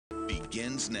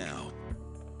begins now.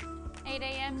 8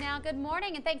 a.m. now. Good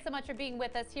morning, and thanks so much for being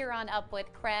with us here on Up with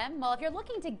KREM. Well, if you're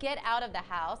looking to get out of the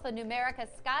house, the Numerica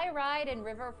Sky Ride in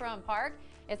Riverfront Park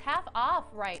is half off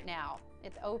right now.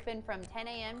 It's open from 10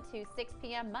 a.m. to 6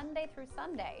 p.m. Monday through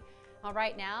Sunday. Well,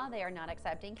 right now, they are not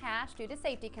accepting cash due to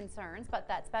safety concerns, but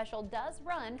that special does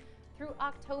run through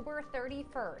October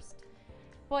 31st.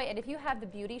 Boy, and if you have the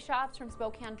beauty shots from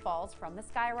Spokane Falls from the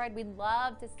Sky Ride, we'd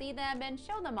love to see them and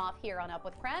show them off here on Up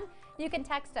with KREM. You can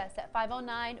text us at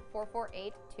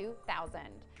 509-448-2000.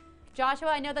 Joshua,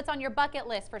 I know that's on your bucket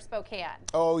list for Spokane.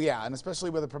 Oh yeah, and especially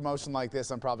with a promotion like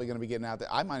this, I'm probably going to be getting out there.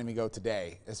 I might even go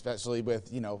today, especially with,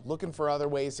 looking for other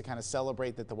ways to kind of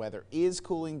celebrate that the weather is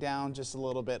cooling down just a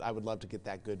little bit. I would love to get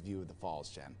that good view of the falls,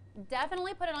 Jen.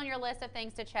 Definitely put it on your list of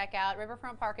things to check out.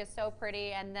 Riverfront Park is so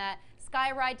pretty, and that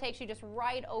Sky Ride takes you just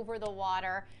right over the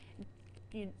water.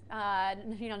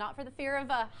 Not for the fear of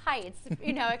heights.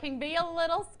 It can be a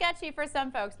little sketchy for some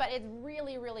folks, but it's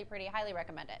really, really pretty. Highly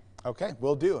recommend it. Okay,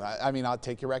 will do. I'll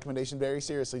take your recommendation very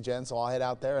seriously, Jen, so I'll head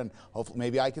out there and hopefully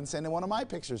maybe I can send in one of my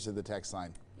pictures to the text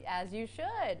line. As you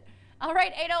should. All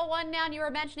right, 8:01 now, and you were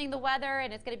mentioning the weather,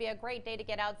 and it's going to be a great day to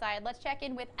get outside. Let's check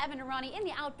in with Evan and Ronnie in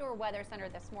the Outdoor Weather Center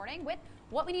this morning with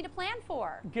what we need to plan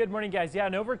for. Good morning, guys. Yeah,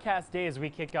 an overcast day as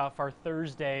we kick off our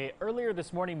Thursday. Earlier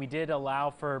this morning, we did allow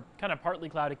for kind of partly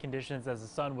cloudy conditions as the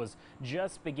sun was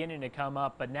just beginning to come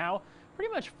up, but now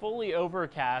pretty much fully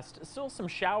overcast. Still some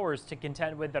showers to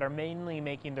contend with that are mainly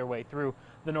making their way through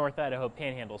the North Idaho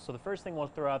Panhandle. So the first thing we'll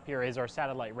throw up here is our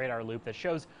satellite radar loop that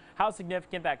shows how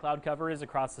significant that cloud cover is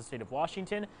across the state of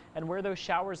Washington and where those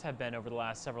showers have been over the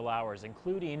last several hours,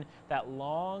 including that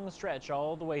long stretch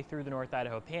all the way through the North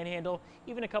Idaho Panhandle,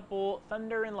 even a couple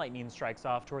thunder and lightning strikes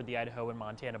off toward the Idaho and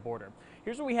Montana border.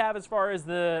 Here's what we have as far as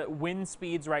the wind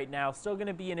speeds right now. Still going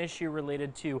to be an issue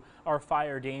related to our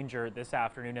fire danger this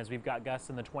afternoon as we've got gusts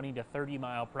in the 20 to 30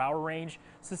 mile per hour range.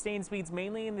 Sustained speeds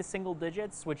mainly in the single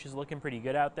digits, which is looking pretty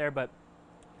good out there, but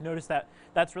notice that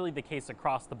that's really the case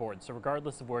across the board. So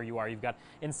regardless of where you are, you've got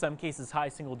in some cases high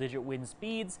single digit wind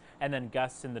speeds and then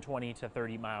gusts in the 20 to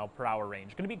 30 mile per hour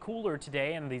range. Going to be cooler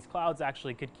today, and these clouds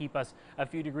actually could keep us a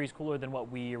few degrees cooler than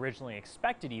what we originally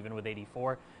expected, even with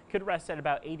 84. Could rest at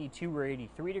about 82 or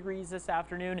 83 degrees this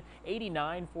afternoon,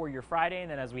 89 for your Friday, and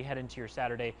then as we head into your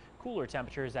Saturday, cooler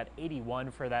temperatures at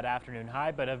 81 for that afternoon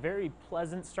high, but a very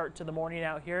pleasant start to the morning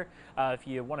out here. If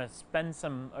you want to spend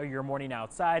some of your morning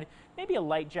outside, maybe a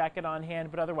light jacket on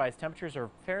hand, but otherwise temperatures are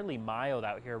fairly mild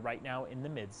out here right now in the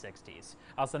mid 60s.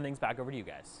 I'll send things back over to you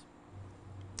guys.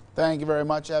 Thank you very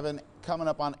much, Evan. Coming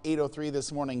up on 8:03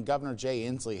 this morning, Governor Jay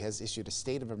Inslee has issued a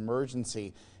state of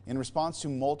emergency in response to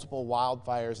multiple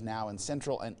wildfires now in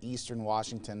central and eastern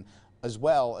Washington, as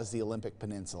well as the Olympic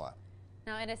Peninsula.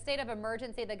 Now, in a state of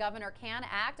emergency, the governor can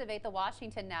activate the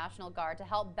Washington National Guard to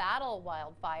help battle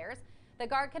wildfires. The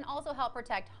Guard can also help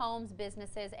protect homes,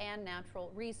 businesses, and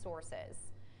natural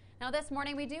resources. Now, this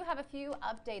morning, we do have a few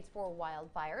updates for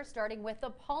wildfires, starting with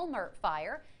the Palmer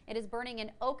fire. It is burning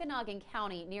in Okanogan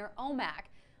County near Omak.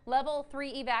 Level 3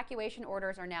 evacuation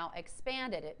orders are now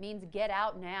expanded. It means get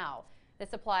out now.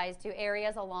 This applies to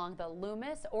areas along the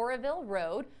Loomis-Oroville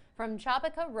Road from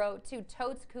Chapaka Road to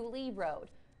Totes Coulee Road.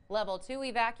 Level 2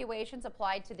 evacuations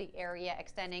applied to the area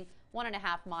extending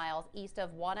 1.5 miles east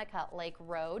of Wanacott Lake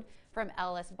Road from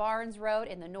Ellis Barnes Road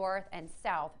in the north and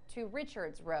south to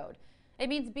Richards Road. It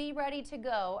means be ready to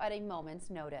go at a moment's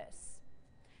notice.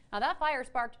 Now, that fire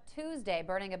sparked Tuesday,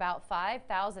 burning about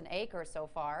 5,000 acres so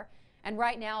far. And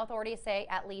right now, authorities say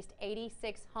at least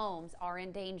 86 homes are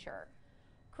in danger.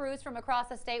 Crews from across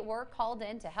the state were called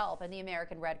in to help, and the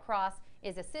American Red Cross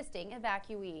is assisting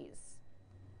evacuees.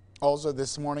 Also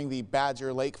this morning, the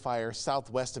Badger Lake fire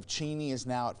southwest of Cheney is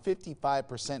now at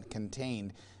 55%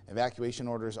 contained. Evacuation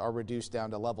orders are reduced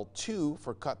down to level 2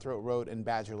 for Cutthroat Road and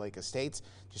Badger Lake Estates.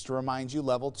 Just to remind you,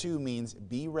 level 2 means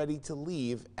be ready to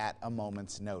leave at a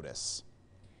moment's notice.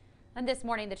 And this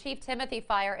morning, the Chief Timothy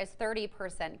fire is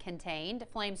 30% contained.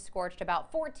 Flames scorched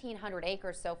about 1,400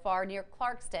 acres so far near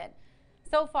Clarkston.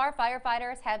 So far,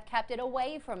 firefighters have kept it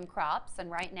away from crops, and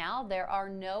right now there are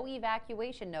no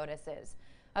evacuation notices.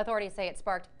 Authorities say it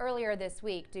sparked earlier this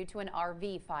week due to an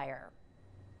RV fire.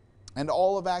 And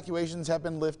all evacuations have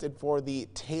been lifted for the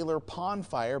Taylor Pond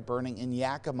fire burning in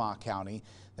Yakima County.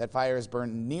 That fire has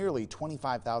burned nearly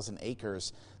 25,000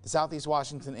 acres. The Southeast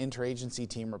Washington interagency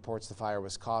team reports the fire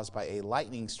was caused by a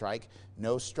lightning strike.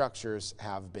 No structures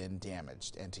have been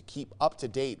damaged. And to keep up to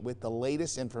date with the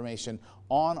latest information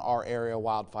on our area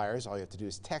wildfires, all you have to do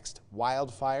is text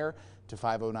wildfire to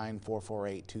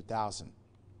 509-448-2000.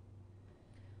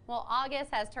 Well,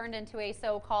 August has turned into a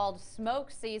so-called smoke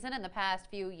season in the past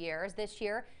few years. This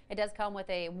year, it does come with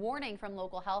a warning from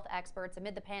local health experts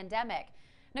amid the pandemic.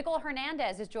 Nicole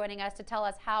Hernandez is joining us to tell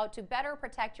us how to better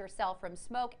protect yourself from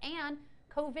smoke and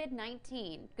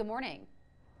COVID-19. Good morning.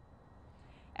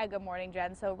 Good morning,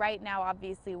 Jen. So right now,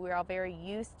 obviously, we're all very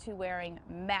used to wearing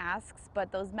masks,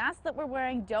 but those masks that we're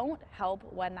wearing don't help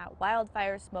when that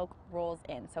wildfire smoke rolls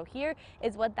in. So here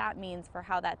is what that means for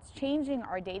how that's changing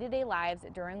our day-to-day lives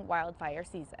during wildfire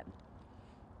season.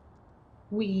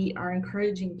 We are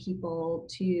encouraging people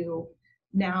to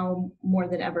now more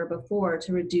than ever before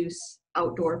to reduce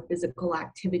outdoor physical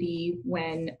activity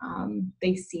when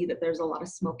they see that there's a lot of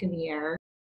smoke in the air.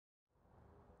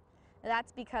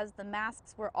 That's because the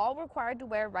masks we're all required to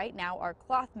wear right now are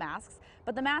cloth masks,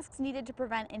 but the masks needed to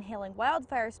prevent inhaling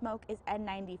wildfire smoke is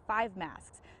N95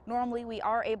 masks. Normally we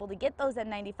are able to get those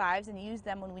N95s and use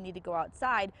them when we need to go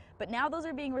outside, but now those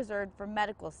are being reserved for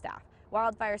medical staff.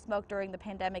 Wildfire smoke during the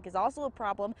pandemic is also a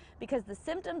problem because the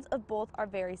symptoms of both are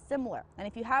very similar. And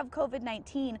if you have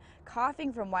COVID-19,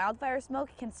 coughing from wildfire smoke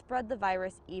can spread the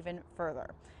virus even further.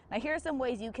 Now, here are some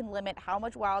ways you can limit how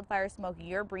much wildfire smoke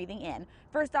you're breathing in.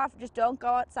 First off, just don't go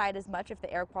outside as much if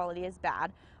the air quality is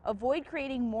bad. Avoid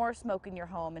creating more smoke in your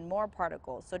home and more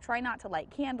particles. So try not to light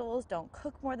candles, don't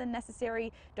cook more than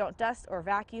necessary, don't dust or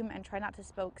vacuum, and try not to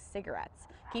smoke cigarettes.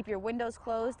 Keep your windows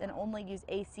closed and only use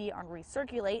AC on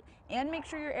recirculate, and make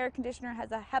sure your air conditioner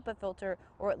has a HEPA filter,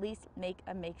 or at least make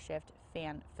a makeshift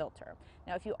fan filter.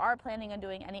 Now, if you are planning on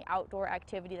doing any outdoor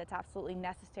activity that's absolutely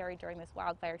necessary during this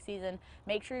wildfire season,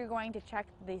 make sure you're going to check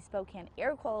the Spokane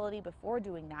air quality before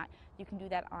doing that. You can do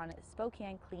that on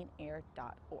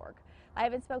SpokaneCleanAir.org.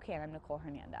 Live in Spokane, I'm Nicole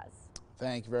Hernandez.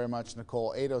 Thank you very much,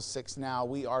 Nicole. 8:06 now.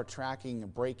 We are tracking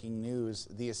breaking news.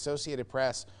 The Associated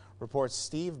Press reports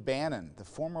Steve Bannon, the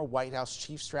former White House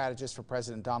chief strategist for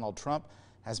President Donald Trump,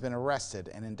 has been arrested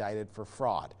and indicted for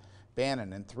fraud.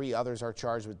 Bannon and 3 others are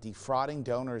charged with defrauding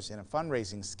donors in a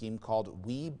fundraising scheme called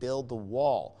We Build the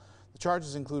Wall. The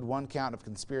charges include 1 count of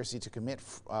conspiracy to commit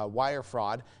wire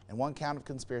fraud and 1 count of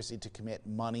conspiracy to commit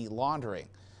money laundering.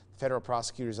 Federal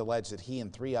prosecutors allege that he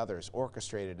and 3 others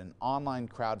orchestrated an online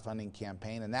crowdfunding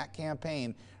campaign, and that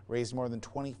campaign raised more than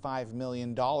 $25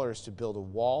 million to build a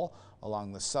wall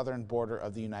along the southern border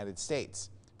of the United States.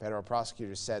 Federal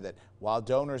prosecutors said that while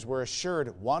donors were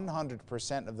assured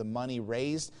 100% of the money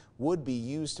raised would be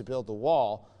used to build the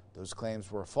wall, those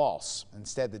claims were false.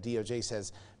 Instead, the DOJ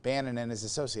says Bannon and his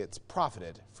associates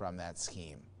profited from that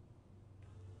scheme.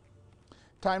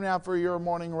 Time now for your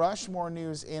morning rush. More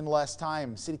news in less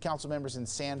time. City council members in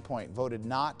Sandpoint voted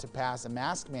not to pass a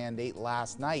mask mandate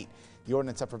last night. The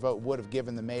ordinance up for vote would have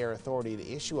given the mayor authority to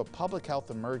issue a public health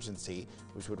emergency,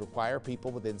 which would require people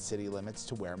within city limits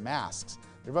to wear masks.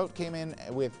 Their vote came in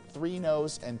with 3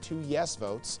 no's and 2 yes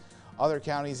votes. Other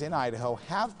counties in Idaho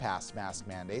have passed mask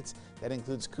mandates. That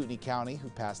includes Kootenai County, who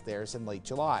passed theirs in late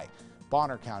July.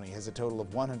 Bonner County has a total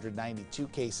of 192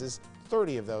 cases.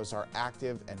 30 of those are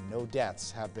active and no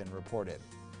deaths have been reported.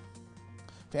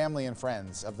 Family and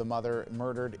friends of the mother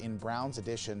murdered in Brown's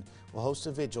Addition will host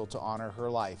a vigil to honor her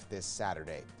life this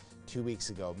Saturday. 2 weeks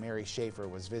ago, Mary Schaefer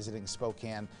was visiting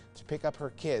Spokane to pick up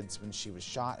her kids when she was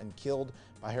shot and killed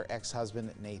by her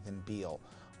ex-husband, Nathan Beal.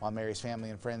 While Mary's family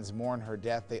and friends mourn her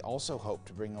death, they also hope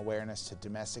to bring awareness to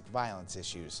domestic violence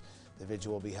issues. The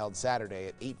vigil will be held Saturday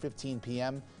at 8:15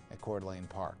 p.m. at Coeur d'Alene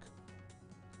Park.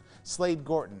 Slade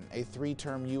Gorton, a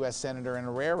 3-term U.S. Senator and a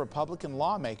rare Republican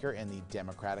lawmaker in the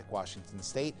Democratic Washington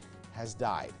state, has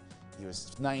died. He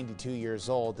was 92 years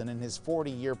old, and in his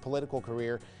 40-year political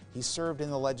career, he served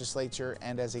in the legislature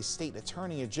and as a state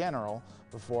attorney general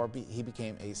before he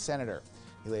became a senator.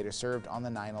 He later served on the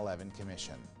 9/11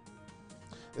 Commission.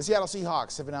 The Seattle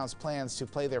Seahawks have announced plans to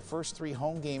play their first 3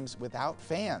 home games without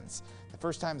fans. The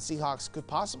first time the Seahawks could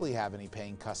possibly have any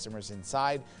paying customers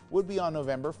inside would be on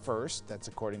November 1st. That's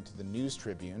according to the News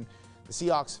Tribune. The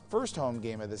Seahawks' first home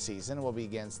game of the season will be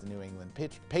against the New England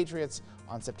Patriots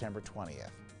on September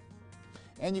 20th.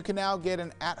 And you can now get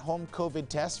an at-home COVID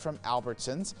test from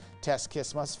Albertsons. Test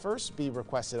kits must first be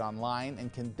requested online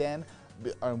and can then,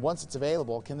 once it's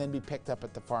available, can then be picked up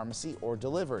at the pharmacy or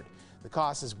delivered. The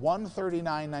cost is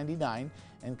 $139.99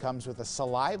 and comes with a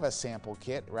saliva sample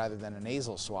kit rather than a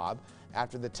nasal swab.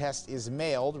 After the test is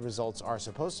mailed, results are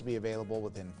supposed to be available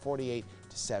within 48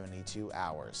 to 72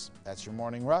 hours. That's your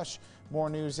morning rush. More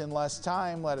news in less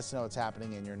time. Let us know what's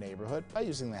happening in your neighborhood by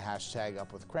using the hashtag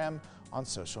 #UpWithKREM on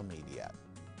social media.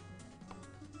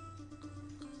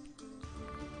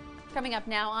 Coming up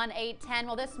now on 8:10,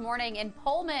 well, this morning in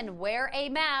Pullman, wear a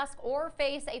mask or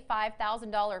face a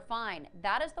 $5,000 fine.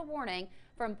 That is the warning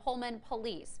from Pullman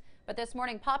Police. But But this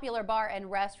morning, popular bar and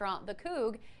restaurant The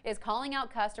Coug is calling out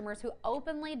customers who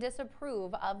openly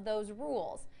disapprove of those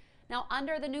rules. Now,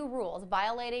 under the new rules,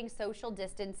 violating social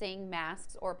distancing,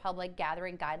 masks, or public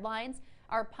gathering guidelines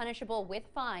are punishable with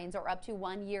fines or up to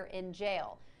 1 year in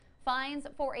jail. Fines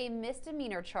for a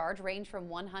misdemeanor charge range from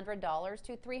 $100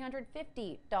 to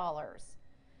 $350.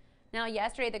 Now,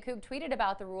 yesterday, the Coug tweeted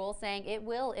about the rules, saying it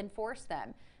will enforce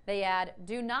them. They add,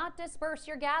 "Do not disperse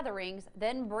your gatherings,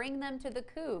 then bring them to the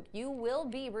Coug. You will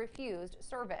be refused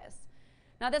service."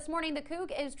 Now, this morning, the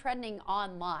Coug is trending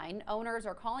online. Owners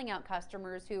are calling out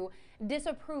customers who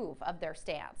disapprove of their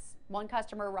stance. One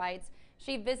customer writes,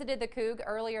 she visited the Coug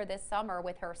earlier this summer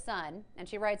with her son, and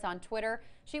she writes on Twitter,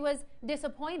 she was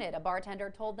disappointed a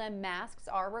bartender told them masks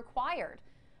are required.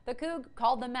 The Coug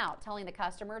called them out, telling the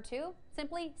customer to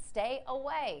simply stay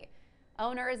away.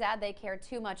 Owners add they care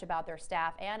too much about their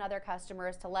staff and other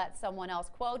customers to let someone else,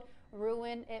 quote,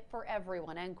 ruin it for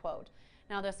everyone, end quote.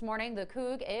 Now, this morning, the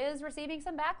Coug is receiving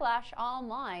some backlash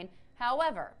online.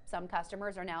 However, some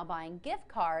customers are now buying gift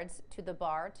cards to the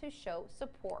bar to show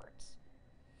support.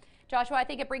 Joshua, I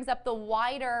think it brings up the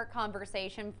wider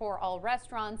conversation for all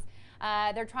restaurants.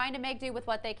 They're trying to make do with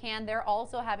what they can. They're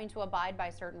also having to abide by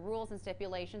certain rules and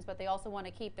stipulations, but they also want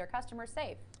to keep their customers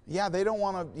safe. Yeah, they don't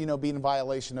want to, be in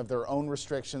violation of their own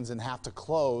restrictions and have to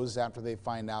close after they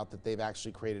find out that they've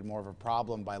actually created more of a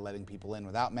problem by letting people in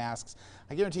without masks.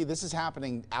 I guarantee you this is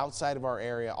happening outside of our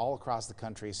area all across the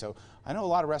country. So I know a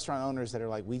lot of restaurant owners that are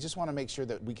like, we just want to make sure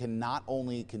that we can not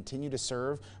only continue to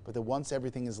serve, but that once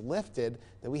everything is lifted,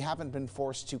 that we haven't been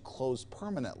forced to close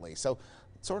permanently. So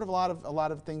sort of a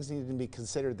lot of things need to be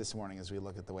considered this morning as we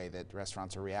look at the way that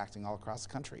restaurants are reacting all across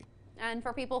the country. And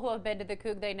for people who have been to the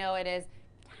Coug, they know it is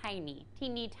tiny,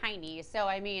 teeny tiny. So,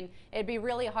 I mean, it'd be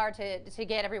really hard to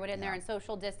get everyone in there and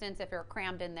social distance if you're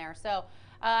crammed in there. So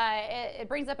it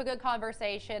brings up a good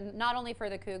conversation, not only for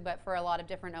the Coug, but for a lot of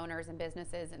different owners and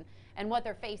businesses and what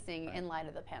they're facing in light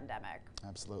of the pandemic.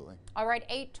 Absolutely. All right,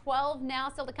 8:12 now,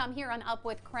 still to come here on Up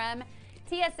with KREM.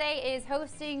 TSA is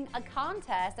hosting a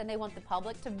contest, and they want the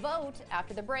public to vote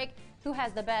after the break who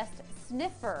has the best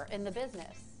sniffer in the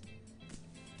business.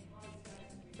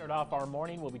 Start off our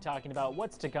morning, we'll be talking about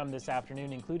what's to come this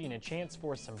afternoon, including a chance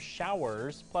for some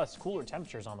showers, plus cooler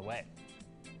temperatures on the way.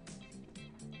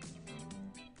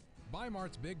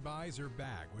 Bi-Mart's Big Buys are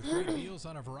back with great deals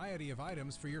on a variety of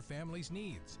items for your family's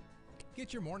needs.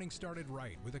 Get your morning started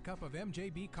right with a cup of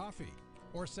MJB coffee,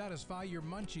 or satisfy your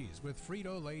munchies with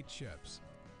Frito-Lay chips.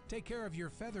 Take care of your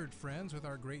feathered friends with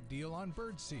our great deal on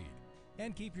birdseed.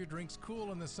 And keep your drinks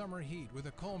cool in the summer heat with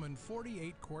a Coleman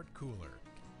 48-quart cooler.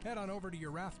 Head on over to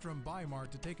your Rathdrum Bi-Mart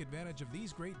to take advantage of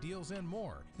these great deals and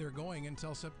more. They're going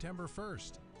until September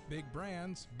 1st. Big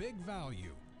brands, big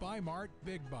value. Bi-Mart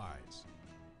Big Buys.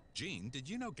 Gene, did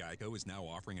you know Geico is now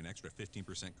offering an extra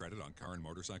 15% credit on car and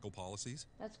motorcycle policies?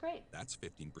 That's great. That's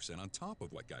 15% on top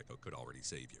of what Geico could already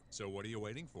save you. So what are you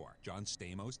waiting for? John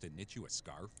Stamos to knit you a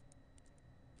scarf?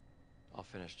 I'll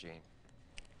finish, Gene.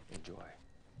 Enjoy.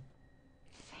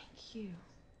 Thank you.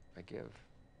 I give.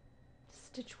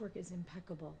 Stitch work is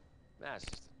impeccable. That's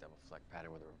just a double fleck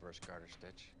pattern with a reverse garter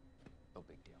stitch. No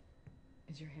big deal.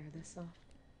 Is your hair this soft?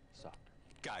 Soft.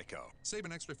 Geico. Save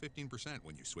an extra 15%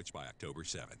 when you switch by October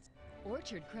 7th.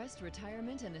 Orchard Crest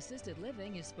Retirement and Assisted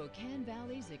Living is Spokane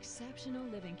Valley's exceptional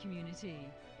living community.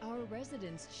 Our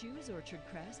residents choose Orchard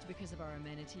Crest because of our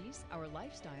amenities, our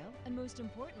lifestyle, and most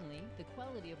importantly, the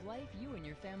quality of life you and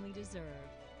your family deserve.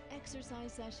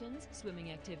 Exercise sessions,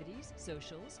 swimming activities,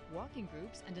 socials, walking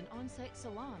groups, and an on-site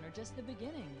salon are just the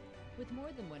beginning. With more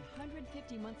than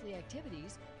 150 monthly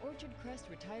activities, Orchard Crest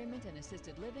Retirement and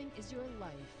Assisted Living is your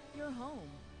life, your home.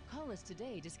 Call us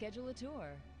today to schedule a tour.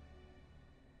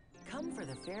 Come for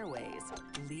the fairways.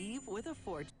 Leave with a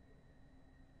fortune.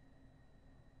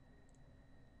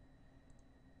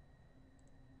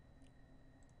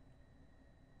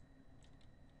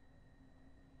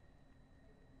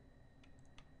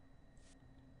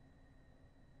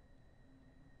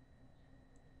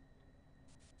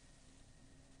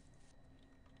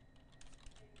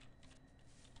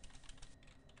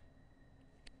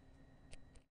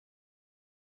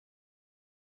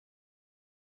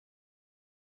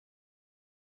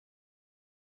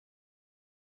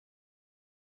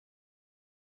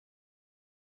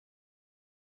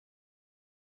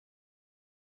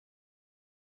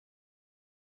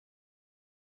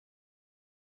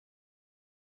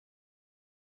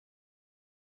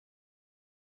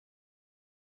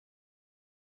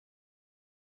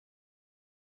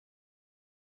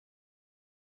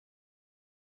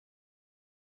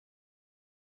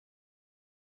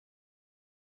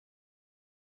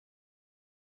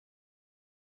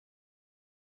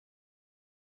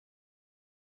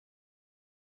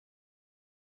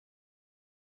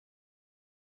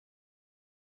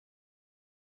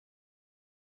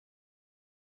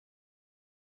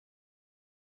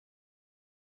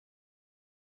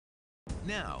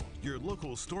 Now, your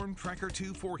local Storm Tracker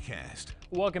 2 forecast.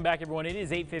 Welcome back, everyone. It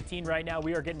is 8:15 right now.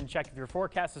 We are getting a check of your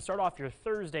forecast to start off your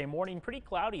Thursday morning. Pretty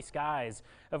cloudy skies.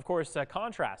 Of course,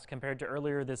 contrast compared to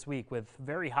earlier this week with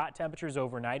very hot temperatures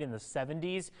overnight in the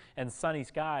 70s and sunny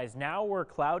skies. Now we're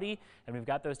cloudy and we've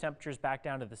got those temperatures back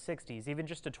down to the 60s. Even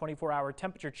just a 24-hour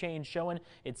temperature change showing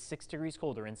it's 6 degrees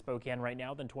colder in Spokane right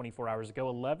now than 24 hours ago,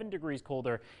 11 degrees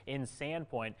colder in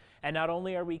Sandpoint. And not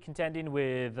only are we contending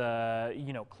with,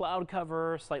 cloud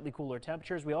cover, slightly cooler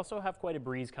temperatures, we also have quite a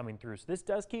breeze coming through. So this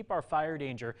does keep our fire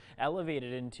danger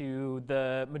elevated into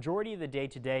the majority of the day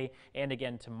today and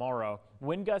again tomorrow.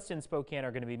 Wind gusts in Spokane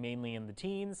are going to be mainly in the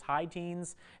teens, high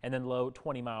teens, and then low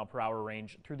 20-mile-per-hour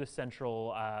range through the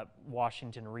central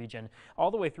Washington region.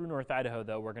 All the way through North Idaho,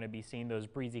 though, we're going to be seeing those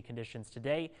breezy conditions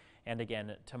today and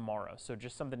again tomorrow. So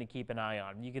just something to keep an eye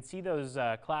on. You can see those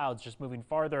clouds just moving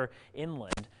farther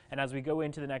inland. And as we go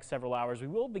into the next several hours, we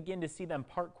will begin to see them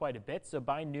part quite a bit. So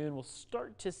by noon, we'll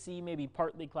start to see maybe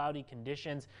partly cloudy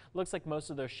conditions. Looks like most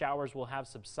of those showers will have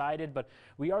subsided, but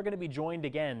we are going to be joined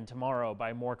again tomorrow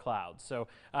by more clouds. So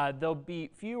there'll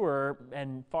be fewer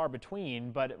and far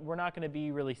between, but we're not going to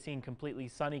be really seeing completely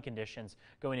sunny conditions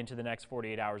going into the next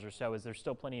 48 hours or so, as there's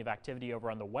still plenty of activity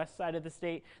over on the west side of the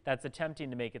state that's attempting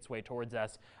to make its way towards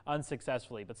us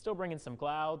unsuccessfully, but still bringing some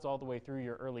clouds all the way through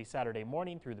your early Saturday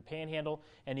morning through the Panhandle,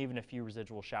 and even a few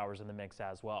residual showers in the mix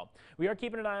as well. We are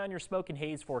keeping an eye on your smoke and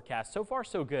haze forecast. So far,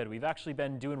 so good. We've actually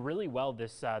been doing really well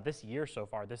this year so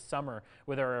far, this summer,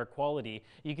 with our air quality.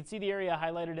 You can see the area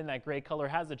highlighted in that gray color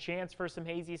has a chance for some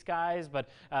hazy skies, but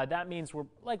that means we're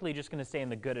likely just going to stay in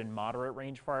the good and moderate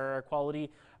range for our air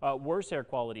quality. Worse air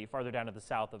quality farther down to the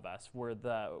south of us, where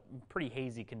the pretty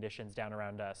hazy conditions down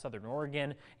around southern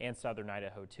Oregon and southern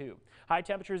Idaho too. High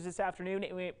temperatures this afternoon,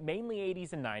 mainly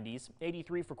 80s and 90s.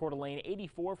 83 for Coeur d'Alene,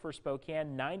 84 for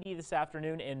Spokane, 90 this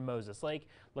afternoon in Moses Lake.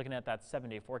 Looking at that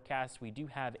 7-day forecast, we do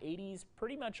have 80s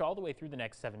pretty much all the way through the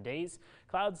next 7 days.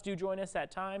 Clouds do join us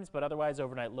at times, but otherwise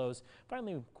overnight lows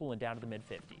finally cooling down to the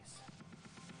mid-50s.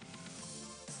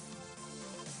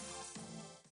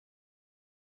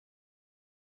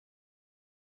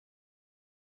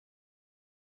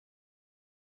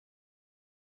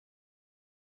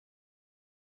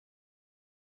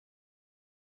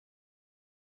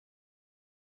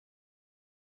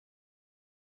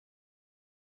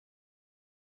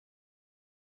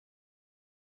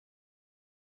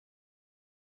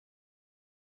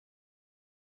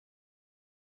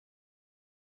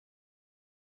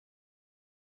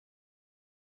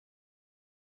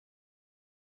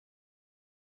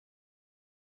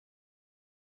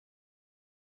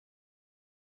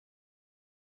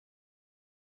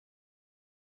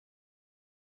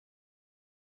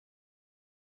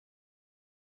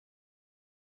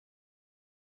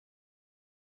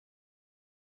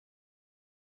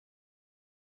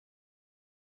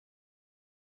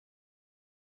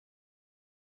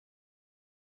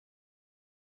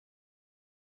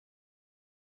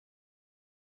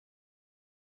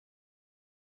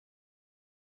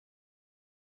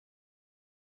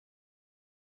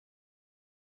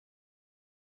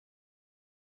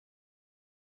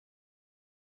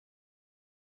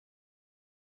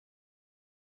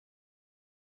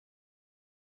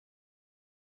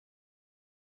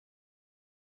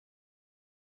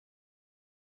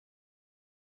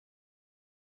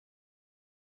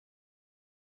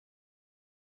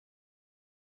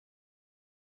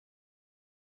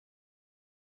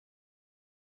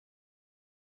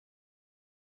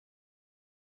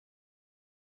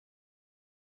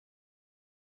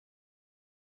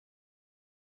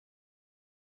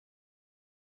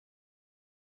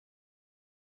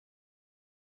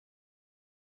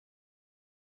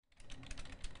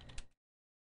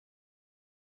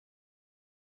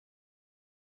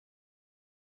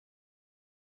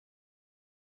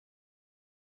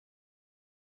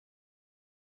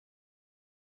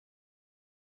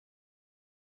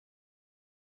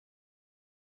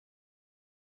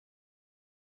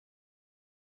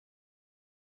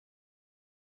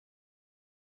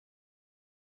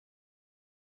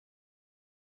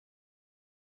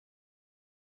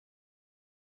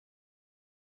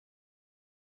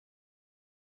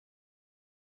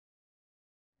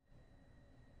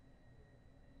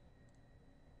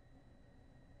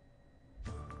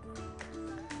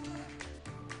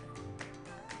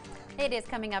 It is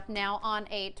coming up now on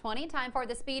 8:20. Time for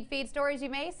the speed feed stories you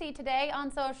may see today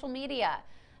on social media.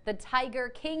 The Tiger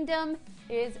Kingdom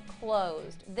is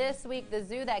closed. This week, the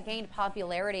zoo that gained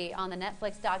popularity on the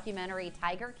Netflix documentary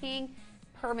Tiger King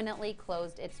permanently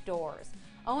closed its doors.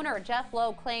 Owner Jeff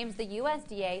Lowe claims the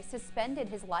USDA suspended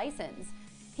his license.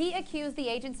 He accused the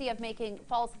agency of making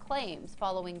false claims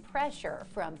following pressure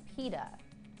from PETA.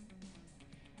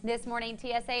 This morning,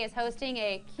 TSA is hosting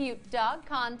a cute dog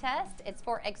contest. It's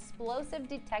for explosive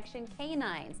detection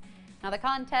canines. Now, the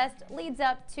contest leads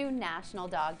up to National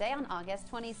Dog Day on August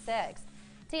 26th.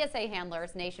 TSA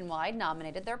handlers nationwide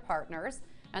nominated their partners,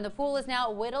 and the pool is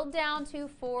now whittled down to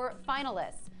 4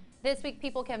 finalists. This week,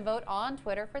 people can vote on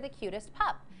Twitter for the cutest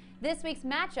pup. This week's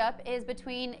matchup is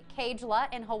between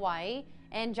Kajla in Hawaii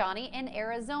and Johnny in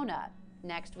Arizona.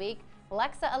 Next week,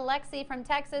 Lexa Alexi from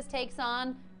Texas takes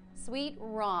on Sweet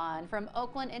Ron from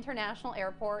Oakland International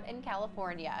Airport in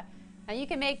California. Now you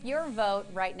can make your vote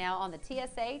right now on the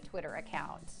TSA Twitter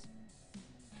account.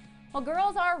 Well,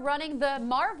 girls are running the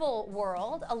Marvel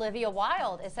world. Olivia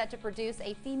Wilde is set to produce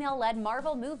a female-led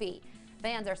Marvel movie.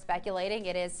 Fans are speculating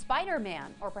it is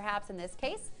Spider-Man, or perhaps in this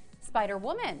case,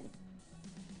 Spider-Woman.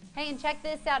 Hey, and check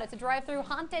this out. It's a drive-through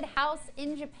haunted house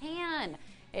in Japan.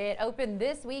 It opened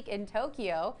this week in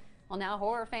Tokyo. Well, now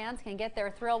horror fans can get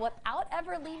their thrill without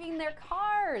ever leaving their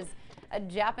cars. A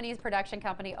Japanese production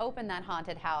company opened that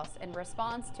haunted house in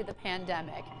response to the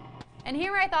pandemic. And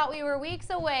here I thought we were weeks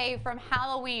away from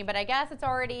Halloween, but I guess it's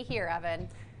already here, Evan.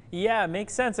 Yeah, it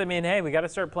makes sense. I mean, hey, we got to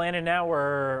start planning now.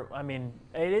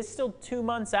 It is still 2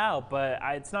 months out, but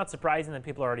it's not surprising that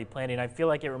people are already planning. I feel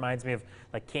like it reminds me of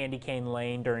like Candy Cane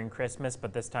Lane during Christmas,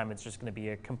 but this time it's just going to be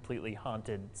a completely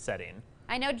haunted setting.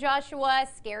 I know, Joshua,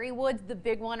 Scary Wood's the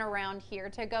big one around here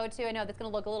to go to. I know that's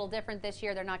going to look a little different this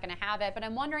year. They're not going to have it, but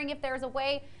I'm wondering if there's a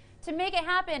way to make it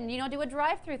happen, do a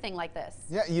drive-through thing like this.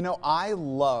 Yeah, I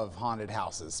love haunted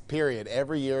houses, period.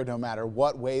 Every year, no matter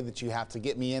what way that you have to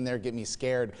get me in there, get me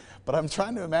scared. But I'm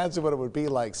trying to imagine what it would be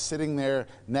like sitting there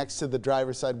next to the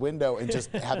driver's side window and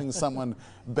just having someone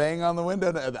bang on the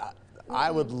window. I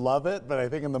would love it, but I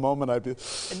think in the moment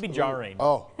it'd be jarring.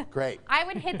 Oh, great. I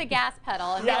would hit the gas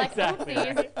pedal and be like,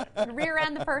 oopsies, and rear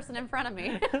end the person in front of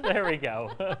me. There we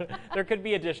go. There could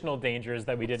be additional dangers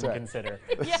that we didn't consider.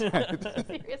 Yeah,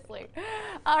 seriously.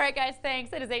 All right, guys,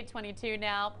 thanks. It is 8:22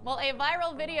 now. Well, a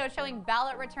viral video showing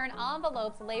ballot return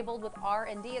envelopes labeled with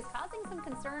R&D is causing some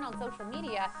concern on social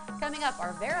media. Coming up,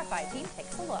 our Verified team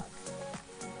takes a look.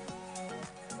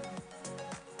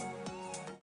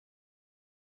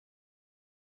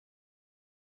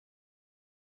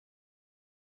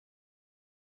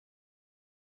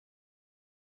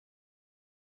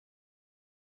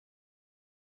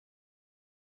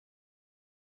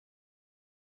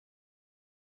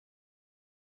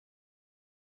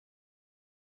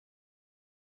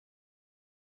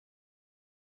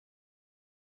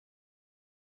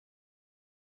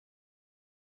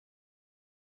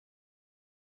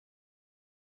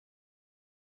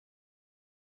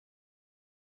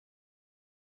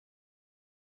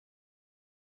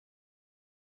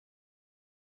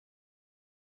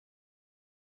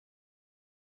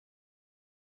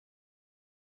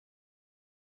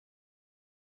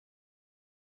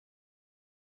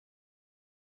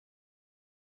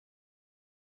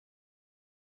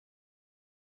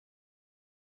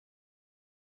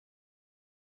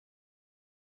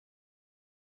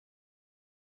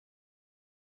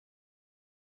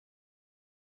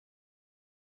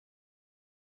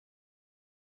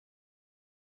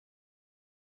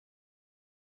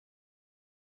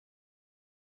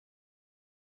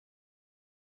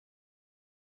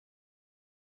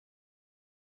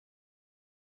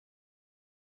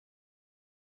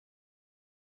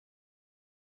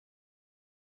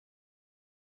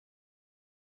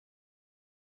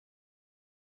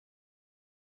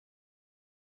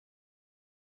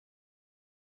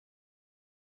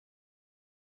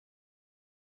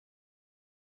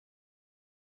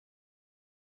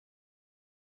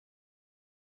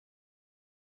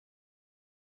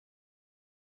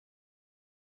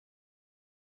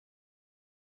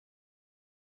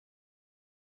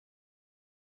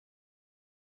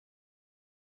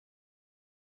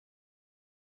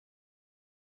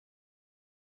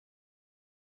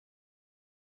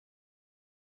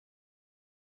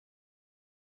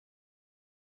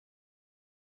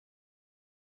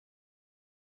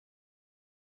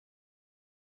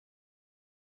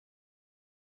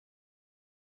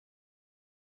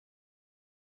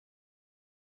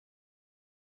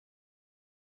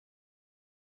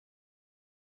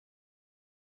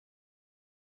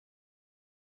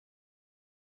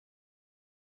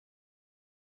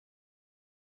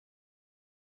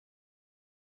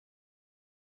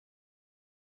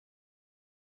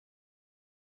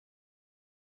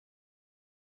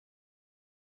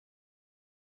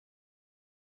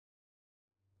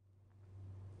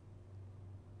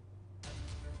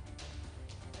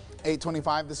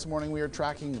 8:25 this morning, we are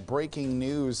tracking breaking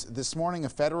news. This morning, a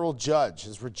federal judge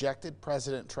has rejected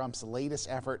President Trump's latest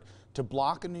effort to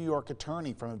block a New York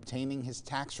attorney from obtaining his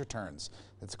tax returns.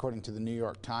 That's according to the New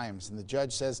York Times. And the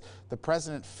judge says the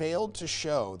president failed to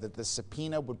show that the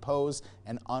subpoena would pose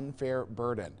an unfair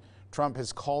burden. Trump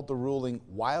has called the ruling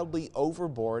wildly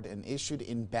overboard and issued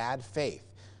in bad faith.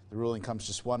 The ruling comes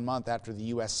just 1 month after the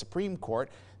U.S. Supreme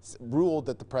Court ruled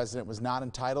that the president was not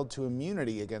entitled to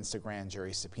immunity against a grand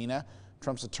jury subpoena.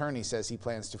 Trump's attorney says he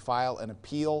plans to file an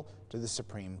appeal to the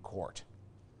Supreme Court.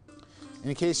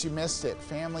 In case you missed it,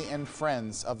 family and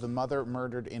friends of the mother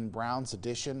murdered in Brown's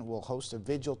Addition will host a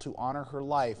vigil to honor her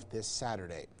life this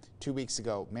Saturday. 2 weeks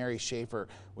ago, Mary Schaefer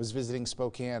was visiting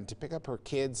Spokane to pick up her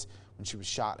kids when she was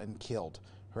shot and killed.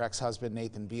 Her ex-husband,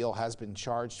 Nathan Beal, has been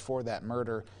charged for that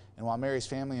murder. And while Mary's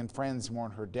family and friends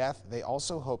mourn her death, they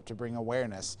also hope to bring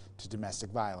awareness to domestic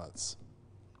violence.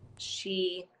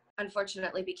 She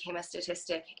unfortunately became a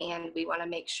statistic, and we want to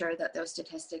make sure that those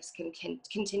statistics can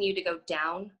continue to go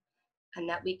down and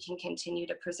that we can continue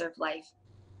to preserve life.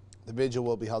 The vigil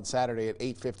will be held Saturday at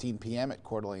 8:15 p.m. at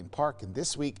Coeur d'Alene Park. And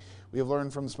this week, we have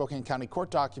learned from Spokane County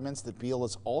court documents that Beal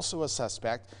is also a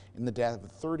suspect in the death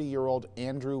of 30-year-old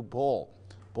Andrew Bull.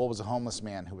 Bull was a homeless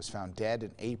man who was found dead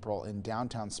in April in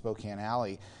downtown Spokane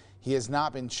Alley. He has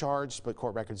not been charged, but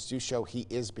court records do show he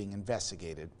is being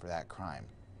investigated for that crime.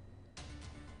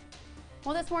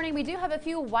 Well, this morning we do have a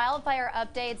few wildfire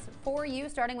updates for you,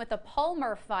 starting with the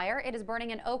Palmer fire. It is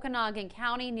burning in Okanogan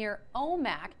County near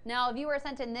Omak. Now, if you were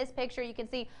sent in this picture, you can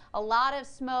see a lot of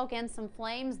smoke and some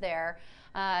flames there.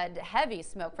 Heavy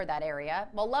smoke for that area.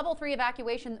 Well, level 3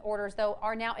 evacuation orders, though,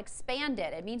 are now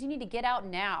expanded. It means you need to get out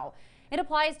now. It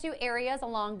applies to areas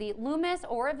along the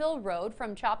Loomis-Oroville Road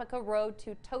from Chapaka Road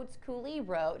to Totes Coulee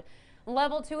Road.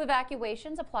 Level 2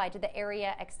 evacuations apply to the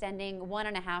area extending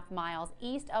 1.5 miles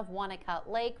east of Wanacott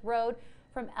Lake Road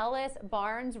from Ellis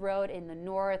Barnes Road in the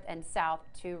north and south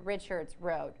to Richards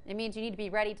Road. It means you need to be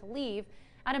ready to leave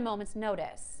at a moment's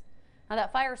notice. Now,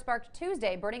 that fire sparked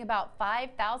Tuesday, burning about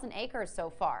 5,000 acres so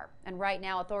far. And right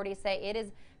now, authorities say it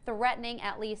is threatening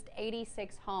at least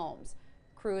 86 homes.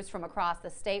 Crews from across the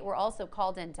state were also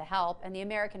called in to help, and the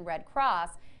American Red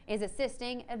Cross is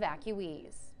assisting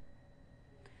evacuees.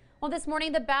 Well, this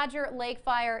morning, the Badger Lake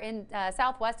fire in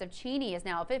southwest of Cheney is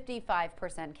now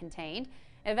 55% contained.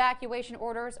 Evacuation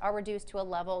orders are reduced to a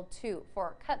level 2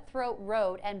 for Cutthroat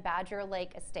Road and Badger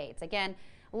Lake Estates. Again,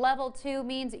 level 2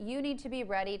 means you need to be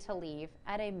ready to leave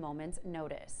at a moment's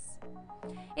notice.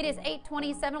 It is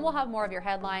 8:27. We'll have more of your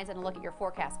headlines and a look at your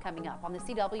forecast coming up on the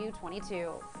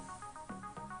CW22.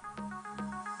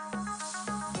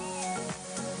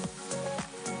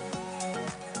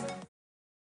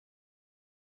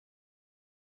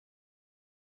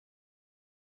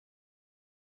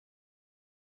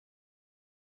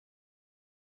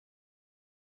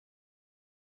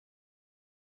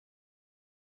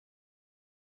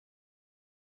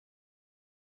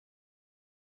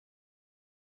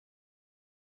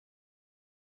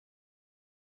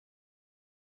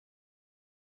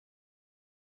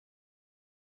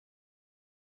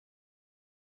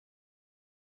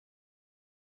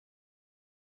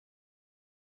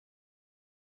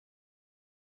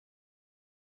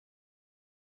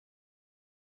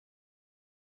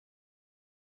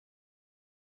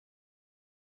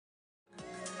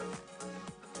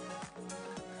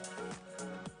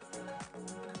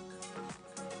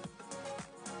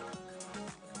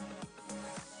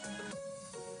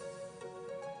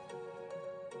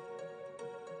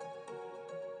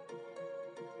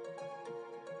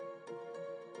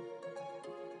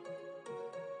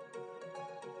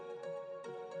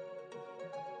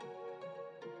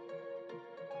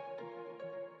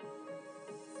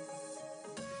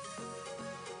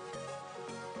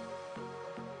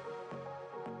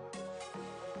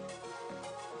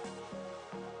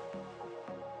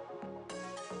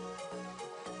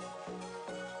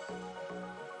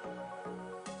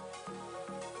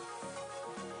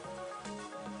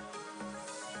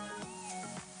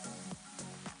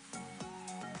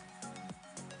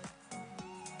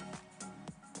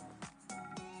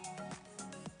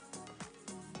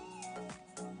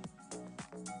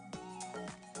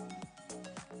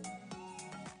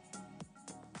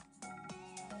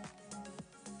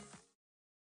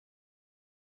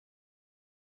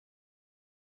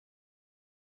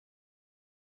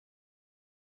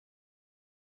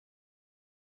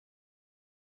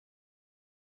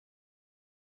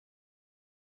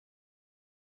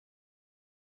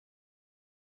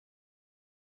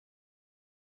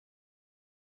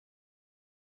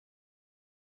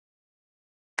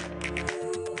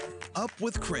 Up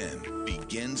with KREM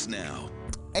begins now.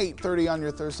 8:30 on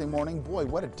your Thursday morning. Boy,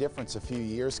 what a difference a few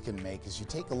years can make as you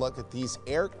take a look at these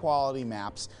air quality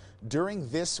maps during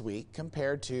this week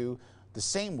compared to the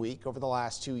same week over the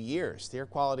last 2 years. The air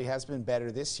quality has been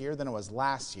better this year than it was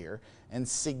last year and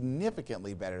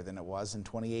significantly better than it was in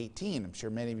 2018. I'm sure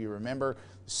many of you remember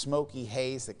the smoky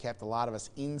haze that kept a lot of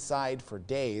us inside for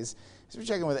days. As we're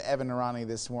checking with Evan Narani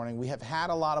this morning, we have had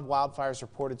a lot of wildfires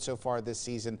reported so far this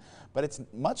season, but it's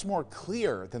much more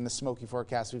clear than the smoky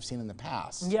forecast we've seen in the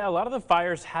past. Yeah, a lot of the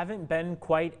fires haven't been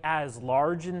quite as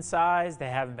large in size. They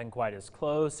haven't been quite as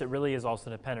close. It really is also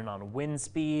dependent on wind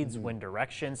speeds, wind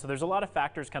direction. So there's a lot of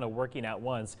factors kind of working at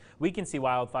once. We can see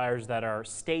wildfires that are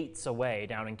states away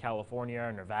down in California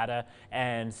or Nevada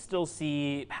and still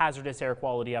see hazardous air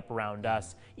quality up around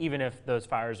us, even if those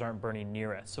fires aren't burning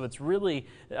near us. So it's really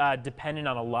dependent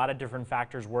on a lot of different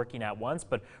factors working at once.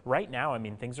 But right now, I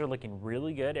mean, things are looking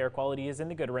really good. Air quality is in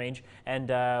the good range,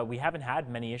 and we haven't had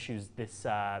many issues this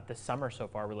summer so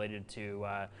far related to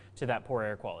that poor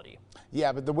air quality.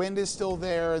 Yeah, but the wind is still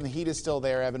there and the heat is still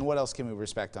there. Evan, what else can we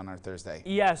respect on our Thursday?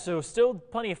 Yeah, so still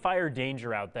plenty of fire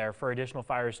danger out there for additional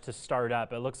fires to start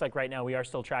up. It looks like right now we are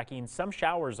still tracking some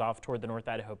showers off toward the North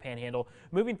Idaho Panhandle,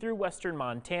 moving through western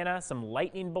Montana. Some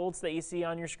lightning bolts that you see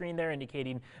on your screen there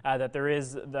indicating that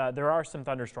there are some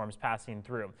thunderstorms passing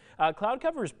through. Cloud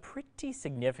cover is pretty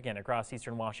significant across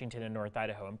eastern Washington and North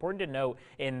Idaho. Important to note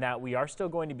in that we are still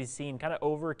going to be seeing kind of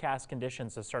overcast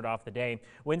conditions to start off the day.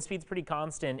 Wind speed's pretty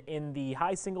constant in the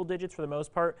high single digits for the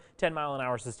most part.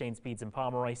 10-mile-an-hour sustained speeds in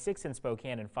Pomeroy, 6 in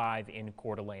Spokane, and 5 in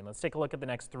Coeur d'Alene. Let's take a look at the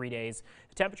next 3 days.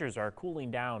 The temperatures are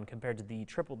cooling down compared to the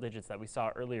triple digits that we saw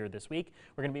earlier this week.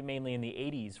 We're going to be mainly in the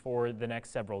 80s for the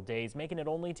next several days, making it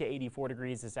only to 84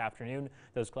 degrees this afternoon.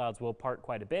 Those clouds will part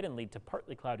quite a bit and lead to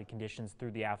partly cloudy conditions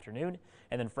through the afternoon.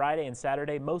 And then Friday and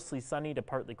Saturday, mostly sunny to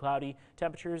partly cloudy.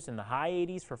 Temperatures in the high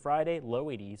 80s for Friday, low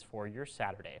 80s for your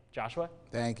Saturday. Joshua?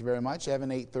 Thank you very much, Evan.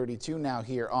 8:32 now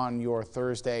here on your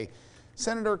Thursday.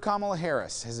 Senator Kamala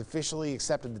Harris has officially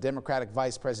accepted the Democratic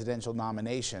vice presidential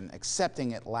nomination,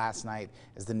 accepting it last night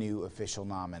as the new official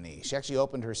nominee. She actually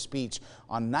opened her speech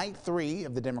on night 3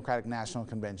 of the Democratic National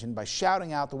Convention by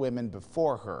shouting out the women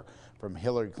before her, from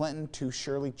Hillary Clinton to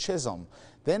Shirley Chisholm,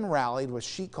 then rallied what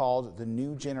she called the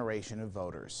new generation of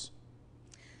voters.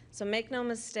 So make no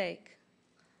mistake,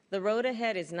 the road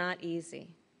ahead is not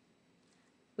easy.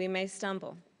 We may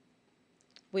stumble.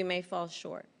 We may fall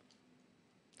short.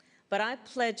 But I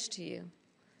pledge to you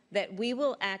that we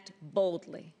will act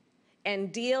boldly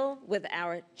and deal with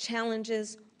our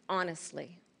challenges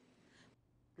honestly.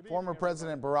 Former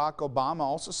President Barack Obama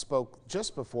also spoke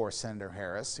just before Senator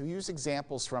Harris, who used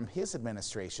examples from his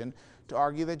administration to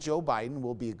argue that Joe Biden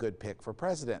will be a good pick for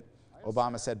president.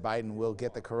 Obama said Biden will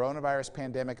get the coronavirus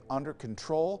pandemic under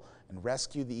control and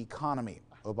rescue the economy.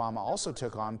 Obama also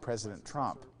took on President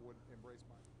Trump.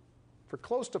 For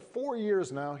close to 4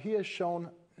 years now, he has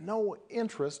shown no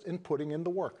interest in putting in the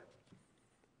work.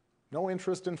 No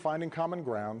interest in finding common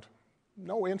ground.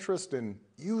 No interest in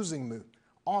using the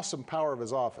awesome power of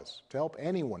his office to help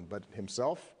anyone but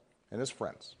himself and his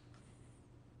friends.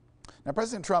 Now,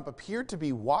 President Trump appeared to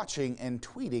be watching and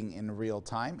tweeting in real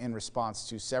time in response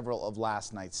to several of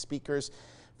last night's speakers.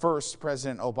 First,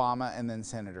 President Obama and then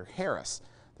Senator Harris.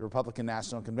 The Republican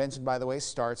National Convention, by the way,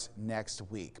 starts next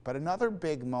week. But another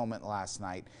big moment last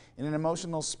night in an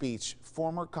emotional speech,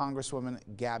 former Congresswoman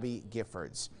Gabby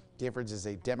Giffords. Giffords is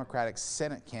a Democratic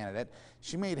Senate candidate.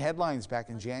 She made headlines back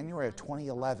in January of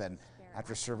 2011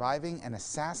 after surviving an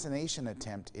assassination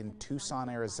attempt in Tucson,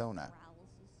 Arizona.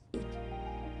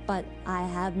 But I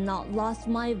have not lost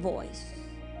my voice.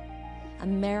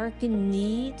 America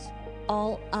needs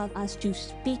all of us to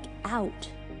speak out,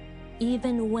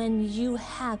 even when you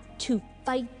have to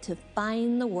fight to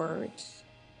find the words.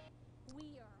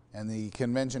 And the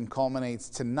convention culminates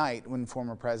tonight when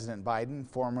former President Biden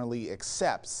formally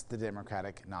accepts the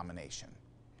Democratic nomination.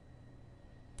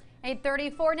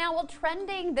 8:34 now. Well,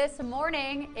 trending this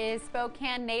morning is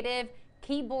Spokane native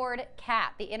Keyboard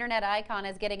Cat. The internet icon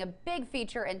is getting a big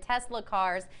feature in Tesla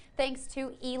cars thanks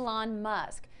to Elon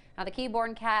Musk. Now, the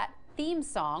Keyboard Cat theme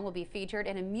song will be featured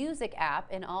in a music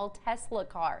app in all Tesla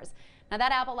cars. Now,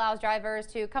 that app allows drivers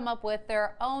to come up with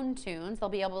their own tunes. They'll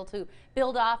be able to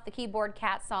build off the Keyboard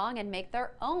Cat song and make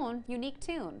their own unique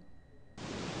tune.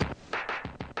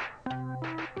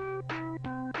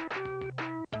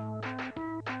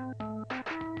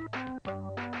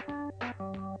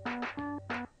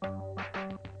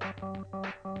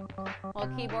 Well,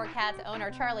 Keyboard Cat's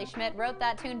owner Charlie Schmidt wrote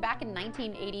that tune back in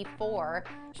 1984.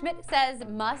 Schmidt says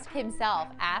Musk himself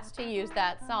asked to use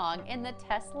that song in the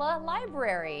Tesla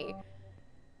library.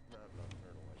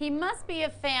 He must be a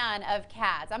fan of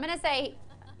cats. I'm going to say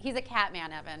He's a cat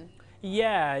man, Evan.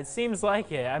 Yeah, it seems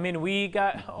like it. I mean, we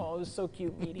got, oh, it was so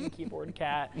cute meeting Keyboard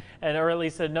Cat, and or at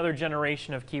least another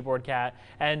generation of Keyboard Cat.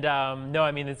 And no,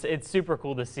 I mean, it's super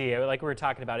cool to see. Like we were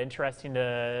talking about, interesting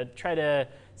to try to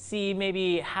see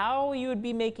maybe how you would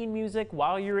be making music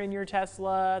while you're in your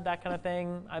Tesla, that kind of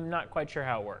thing. I'm not quite sure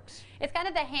how it works. It's kind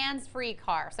of the hands-free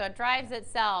car, so it drives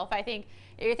itself. I think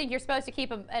you're supposed to keep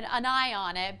an eye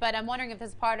on it, but I'm wondering if this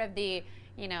is part of the,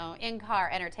 you know, in-car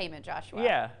entertainment, Joshua.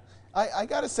 Yeah. I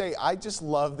gotta say, I just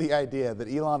love the idea that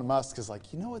Elon Musk is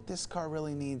like, you know what this car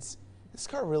really needs? This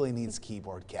car really needs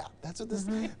Keyboard Cat. That's what this.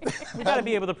 We got to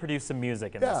be able to produce some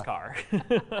music in this car.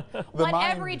 What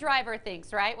every driver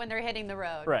thinks, right, when they're hitting the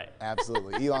road. Right.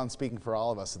 Absolutely. Elon speaking for all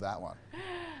of us with that one.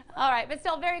 All right, but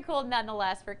still very cool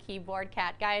nonetheless for Keyboard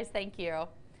Cat. Guys, thank you.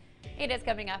 It is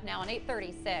coming up now on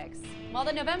 8:36. While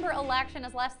the November election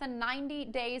is less than 90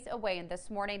 days away, and this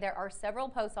morning there are several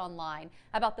posts online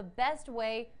about the best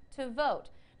way to vote.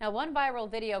 Now, one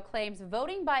viral video claims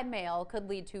voting by mail could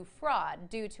lead to fraud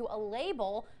due to a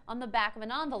label on the back of an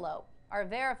envelope. Our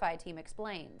Verify team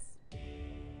explains.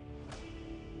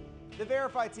 The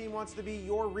Verify team wants to be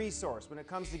your resource when it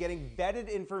comes to getting vetted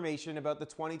information about the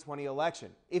 2020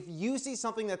 election. If you see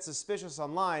something that's suspicious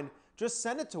online, just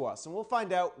send it to us and we'll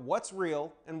find out what's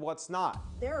real and what's not.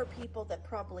 There are people that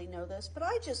probably know this, but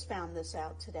I just found this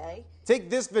out today. Take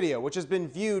this video, which has been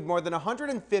viewed more than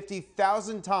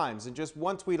 150,000 times in just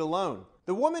one tweet alone.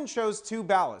 The woman shows two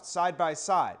ballots side by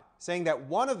side, saying that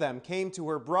one of them came to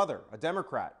her brother, a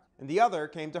Democrat, and the other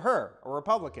came to her, a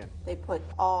Republican. They put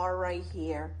R right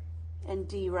here and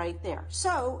D right there.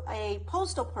 So a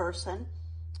postal person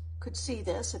could see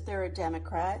this if they're a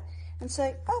Democrat and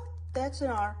say, oh, that's an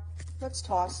R. Let's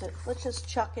toss it. Let's just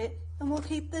chuck it, and we'll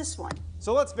keep this one.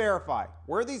 So let's verify.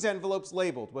 Were these envelopes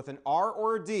labeled with an R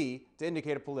or a D to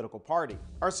indicate a political party?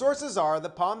 Our sources are the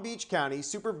Palm Beach County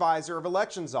Supervisor of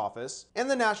Elections Office and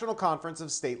the National Conference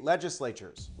of State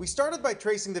Legislatures. We started by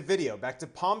tracing the video back to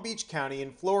Palm Beach County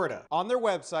in Florida. On their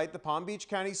website, the Palm Beach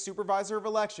County Supervisor of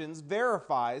Elections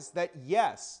verifies that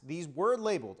yes, these were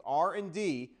labeled R and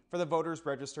D for the voters'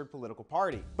 registered political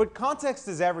party. But context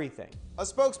is everything. A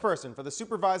spokesperson for the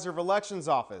Supervisor of Elections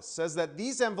Office says that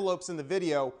these envelopes in the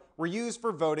video were used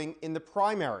for voting in the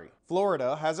primary.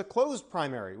 Florida has a closed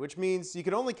primary, which means you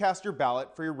can only cast your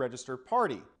ballot for your registered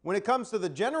party. When it comes to the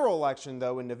general election,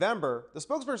 though, in November, the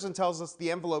spokesperson tells us the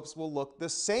envelopes will look the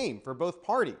same for both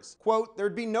parties. Quote,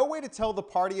 there'd be no way to tell the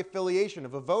party affiliation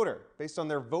of a voter based on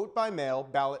their vote-by-mail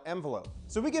ballot envelope.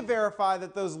 So we can verify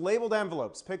that those labeled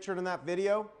envelopes pictured in that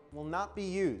video will not be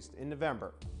used in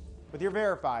November. With your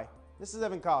Verify, this is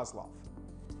Evan Kozlov.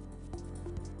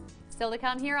 Still to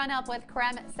come here on Up with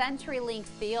KREM, CenturyLink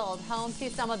Field, home to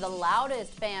some of the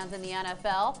loudest fans in the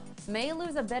NFL, may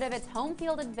lose a bit of its home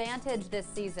field advantage this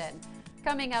season.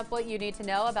 Coming up, what you need to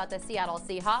know about the Seattle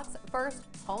Seahawks' first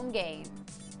home game.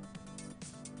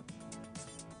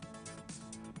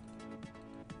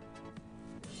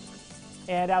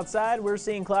 And outside, we're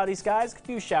seeing cloudy skies, a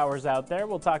few showers out there.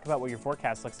 We'll talk about what your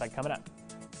forecast looks like coming up.